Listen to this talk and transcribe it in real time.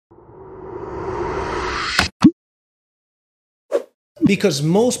because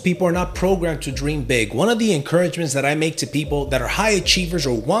most people are not programmed to dream big. One of the encouragements that I make to people that are high achievers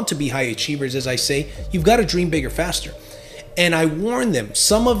or want to be high achievers is I say, you've got to dream bigger faster. And I warn them,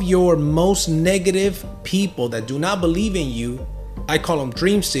 some of your most negative people that do not believe in you, I call them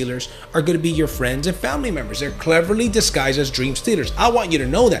dream stealers, are going to be your friends and family members. They're cleverly disguised as dream stealers. I want you to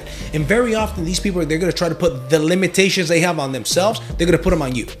know that. And very often these people, they're going to try to put the limitations they have on themselves, they're going to put them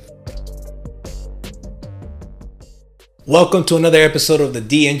on you. Welcome to another episode of the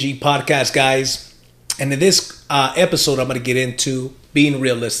DNG podcast, guys. And in this episode, I'm going to get into being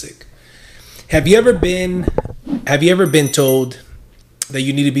realistic. Have you ever been told that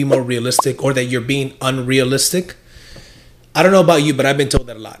you need to be more realistic or that you're being unrealistic? I don't know about you, but I've been told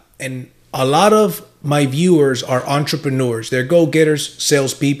that a lot. And a lot of my viewers are entrepreneurs. They're go-getters,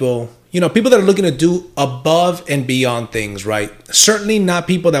 salespeople, people that are looking to do above and beyond things, right? Certainly not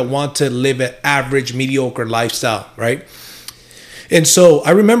people that want to live an average, mediocre lifestyle, right? And so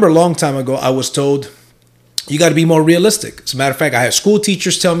I remember a long time ago, I was told, you got to be more realistic. As a matter of fact, I had school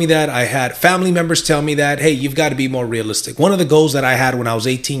teachers tell me that. I had family members tell me that, hey, you've got to be more realistic. One of the goals that I had when I was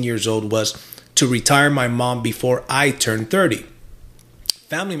 18 years old was to retire my mom before I turned 30.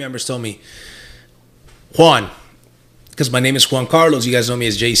 Family members told me, Juan, because my name is Juan Carlos, you guys know me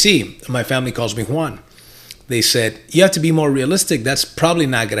as JC. My family calls me Juan. They said, you have to be more realistic. That's probably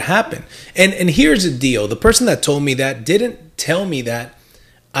not going to happen. And here's the deal. The person that told me that didn't tell me that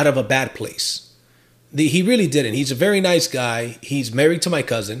out of a bad place. He really didn't. He's a very nice guy. He's married to my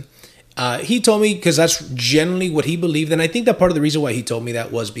cousin. He told me because that's generally what he believed. And I think that part of the reason why he told me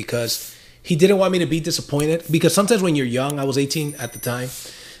that was because he didn't want me to be disappointed. Because sometimes when you're young, I was 18 at the time.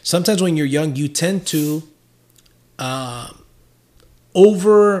 Sometimes when you're young, you tend to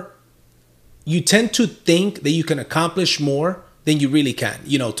you tend to think that you can accomplish more than you really can.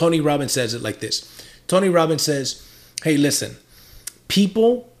 Tony Robbins says it like this. Tony Robbins says, hey, listen,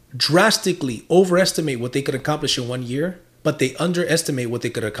 people drastically overestimate what they could accomplish in 1 year, but they underestimate what they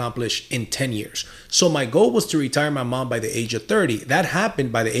could accomplish in 10 years. So my goal was to retire my mom by the age of 30. That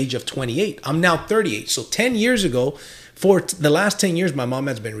happened by the age of 28. I'm now 38. So 10 years ago, for the last 10 years, my mom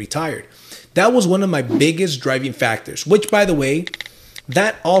has been retired. That was one of my biggest driving factors, which, by the way,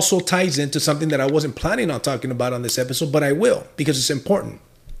 that also ties into something that I wasn't planning on talking about on this episode, but I will because it's important.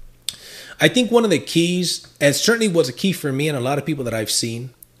 I think one of the keys, and certainly was a key for me and a lot of people that I've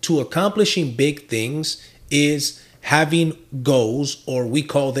seen, to accomplishing big things is having goals, or we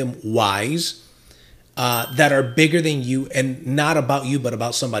call them whys, that are bigger than you and not about you, but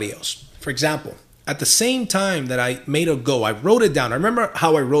about somebody else. For example, at the same time that I made a goal, I wrote it down. I remember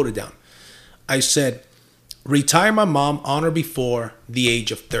how I wrote it down. I said, retire my mom on or before the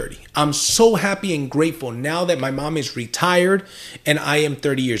age of 30. I'm so happy and grateful now that my mom is retired and I am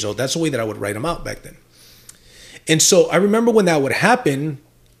 30 years old. That's the way that I would write them out back then. And so I remember when that would happen,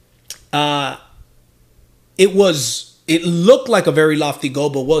 it looked like a very lofty goal,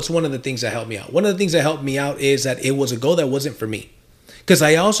 but what's one of the things that helped me out? One of the things that helped me out is that it was a goal that wasn't for me. Because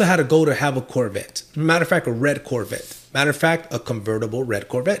I also had a goal to have a Corvette. Matter of fact, a red Corvette. Matter of fact, a convertible red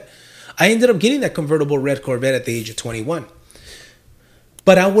Corvette. I ended up getting that convertible red Corvette at the age of 21.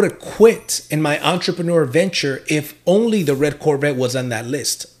 But I would have quit in my entrepreneur venture if only the red Corvette was on that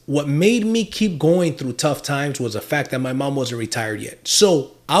list. What made me keep going through tough times was the fact that my mom wasn't retired yet.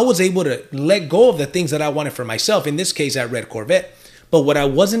 So I was able to let go of the things that I wanted for myself, in this case, that red Corvette. But what I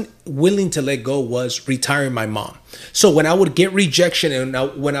wasn't willing to let go was retiring my mom. So when I would get rejection and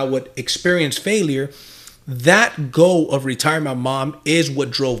when I would experience failure, that goal of retiring my mom is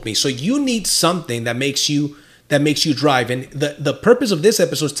what drove me. So you need something that makes you drive. And the purpose of this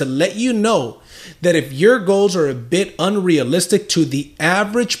episode is to let you know that if your goals are a bit unrealistic to the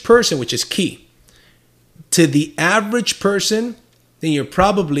average person, which is key, to the average person, then you're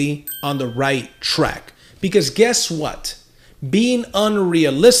probably on the right track. Because guess what? Being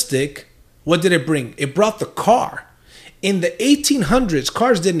unrealistic, what did it bring? It brought the car. In the 1800s,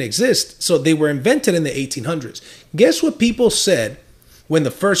 cars didn't exist, so they were invented in the 1800s. Guess what people said when the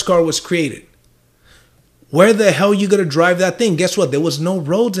first car was created? Where the hell are you going to drive that thing? Guess what? There was no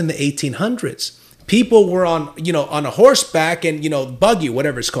roads in the 1800s. People were on a horseback and, buggy,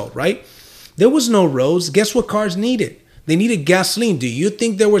 whatever it's called, right? There was no roads. Guess what cars needed? They needed gasoline. Do you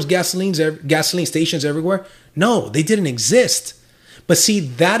think there was gasoline stations everywhere? No, they didn't exist. But see,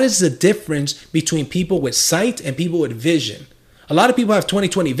 that is the difference between people with sight and people with vision. A lot of people have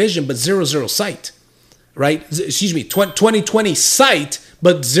 20/20 vision, but 0/0 sight, right? 20/20 sight,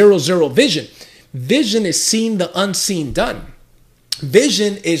 but 0/0 vision. Vision is seeing the unseen done.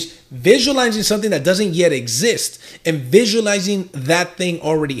 Vision is visualizing something that doesn't yet exist and visualizing that thing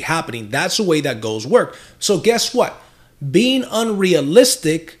already happening. That's the way that goals work. So guess what? being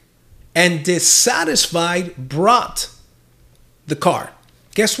unrealistic and dissatisfied brought the car.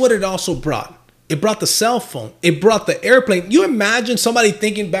 Guess what it also brought? It brought the cell phone. It brought the airplane. You imagine somebody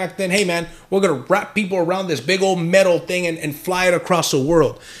thinking back then, hey man, we're going to wrap people around this big old metal thing and fly it across the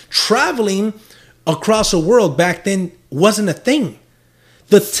world. Traveling across the world back then wasn't a thing.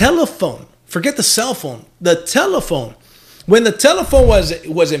 The telephone, forget the cell phone, the telephone. When the telephone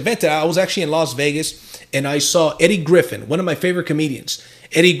was invented, I was actually in Las Vegas and I saw Eddie Griffin, one of my favorite comedians.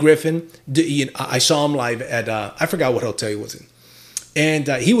 Eddie Griffin, I saw him live at, I forgot what hotel he was in. And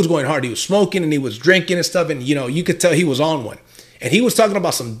he was going hard. He was smoking and he was drinking and stuff. And, you could tell he was on one. And he was talking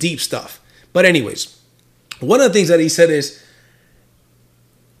about some deep stuff. But anyways, one of the things that he said is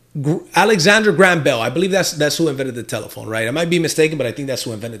Alexander Graham Bell. I believe that's who invented the telephone, right? I might be mistaken, but I think that's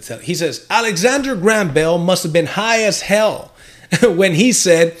who invented the telephone. He says, Alexander Graham Bell must have been high as hell when he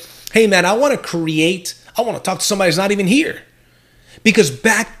said, hey, man, I want to talk to somebody who's not even here. Because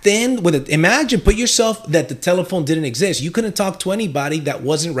back then, imagine, put yourself that the telephone didn't exist. You couldn't talk to anybody that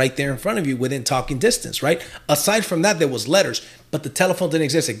wasn't right there in front of you within talking distance, right? Aside from that, there was letters, but the telephone didn't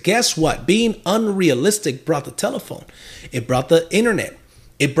exist. And guess what? Being unrealistic brought the telephone. It brought the internet.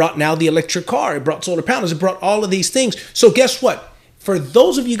 It brought now the electric car. It brought solar panels. It brought all of these things. So guess what? For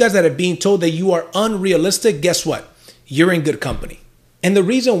those of you guys that are being told that you are unrealistic, guess what? You're in good company. And the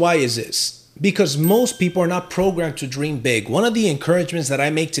reason why is this. Because most people are not programmed to dream big. One of the encouragements that I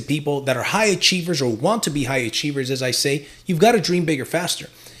make to people that are high achievers or want to be high achievers is I say, you've got to dream bigger faster.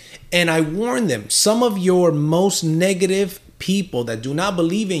 And I warn them, some of your most negative people that do not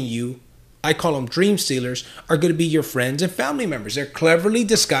believe in you, I call them dream stealers, are going to be your friends and family members. They're cleverly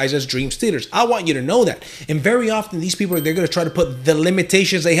disguised as dream stealers. I want you to know that. And very often these people, they're going to try to put the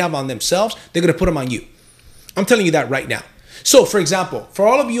limitations they have on themselves, they're going to put them on you. I'm telling you that right now. So, for example, for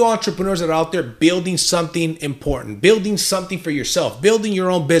all of you entrepreneurs that are out there building something important, building something for yourself, building your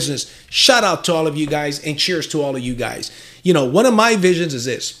own business, shout out to all of you guys and cheers to all of you guys. One of my visions is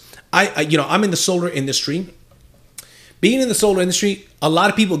this. I'm in the solar industry. Being in the solar industry, a lot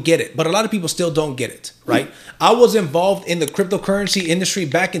of people get it, but a lot of people still don't get it, right? I was involved in the cryptocurrency industry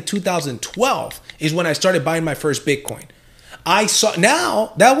back in 2012 is when I started buying my first Bitcoin.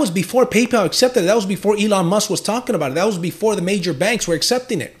 Now that was before PayPal accepted it. That was before Elon Musk was talking about it. That was before the major banks were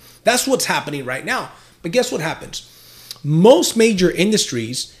accepting it. That's what's happening right now. But guess what happens? Most major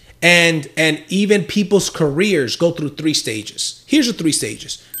industries and even people's careers go through 3 stages. Here's the 3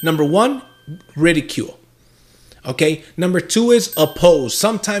 stages. Number 1, ridicule. Okay. Number 2 is oppose,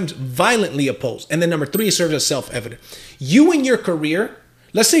 sometimes violently oppose. And then number 3 serves as self-evident. You in your career,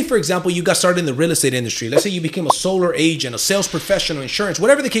 let's say, for example, you got started in the real estate industry. Let's say you became a solar agent, a sales professional, insurance,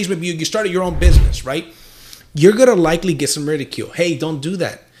 whatever the case may be, you started your own business, right? You're going to likely get some ridicule. Hey, don't do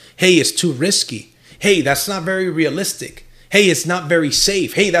that. Hey, it's too risky. Hey, that's not very realistic. Hey, it's not very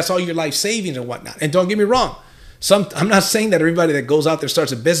safe. Hey, that's all your life savings and whatnot. And don't get me wrong. I'm not saying that everybody that goes out there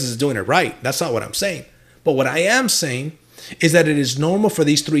starts a business is doing it right. That's not what I'm saying. But what I am saying is that it is normal for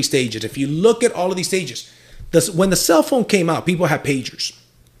these 3 stages. If you look at all of these stages, when the cell phone came out, people had pagers.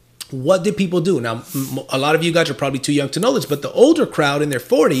 What did people do? Now, a lot of you guys are probably too young to know this, but the older crowd in their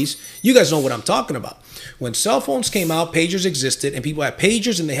 40s, you guys know what I'm talking about. When cell phones came out, pagers existed, and people had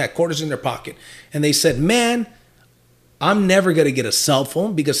pagers and they had quarters in their pocket. And they said, man, I'm never going to get a cell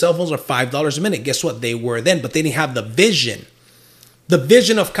phone because cell phones are $5 a minute. Guess what? They were then, but they didn't have the vision. The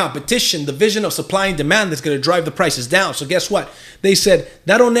vision of competition, the vision of supply and demand that's going to drive the prices down. So guess what? They said,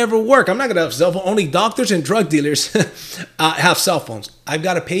 that'll never work. I'm not going to have a cell phone. Only doctors and drug dealers have cell phones. I've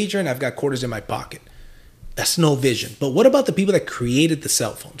got a pager and I've got quarters in my pocket. That's no vision. But what about the people that created the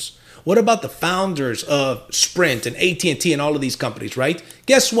cell phones? What about the founders of Sprint and AT&T and all of these companies, right?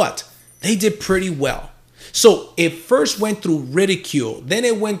 Guess what? They did pretty well. So it first went through ridicule, then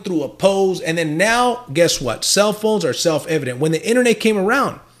it went through oppose, and then now, guess what? Cell phones are self-evident. When the internet came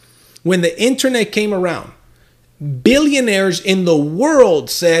around, billionaires in the world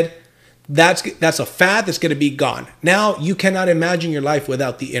said, that's a fad that's going to be gone. Now you cannot imagine your life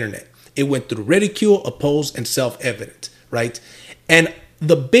without the internet. It went through ridicule, oppose, and self-evident, right? And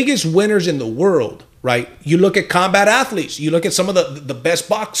the biggest winners in the world, right? You look at combat athletes, you look at some of the best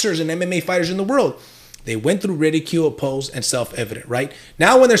boxers and MMA fighters in the world. They went through ridicule, oppose, and self-evident, right?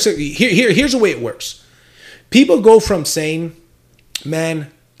 Now when they're here's the way it works. People go from saying,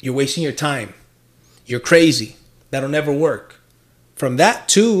 man, you're wasting your time. You're crazy. That'll never work. From that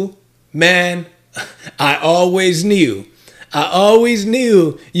to, man, I always knew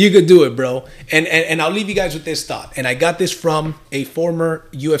you could do it, bro. And I'll leave you guys with this thought. And I got this from a former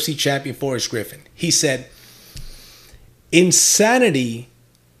UFC champion, Forrest Griffin. He said, insanity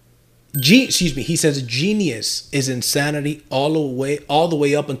He says genius is insanity all the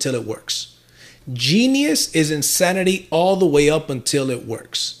way up until it works. Genius is insanity all the way up until it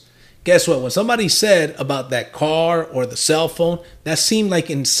works. Guess what? When somebody said about that car or the cell phone, that seemed like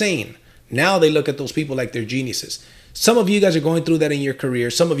insane. Now they look at those people like they're geniuses. Some of you guys are going through that in your career.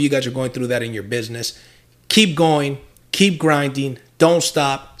 Some of you guys are going through that in your business. Keep going. Keep grinding. Don't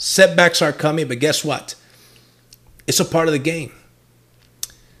stop. Setbacks are coming, but guess what? It's a part of the game.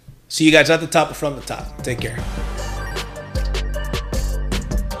 See you guys at the top and from the top. Take care.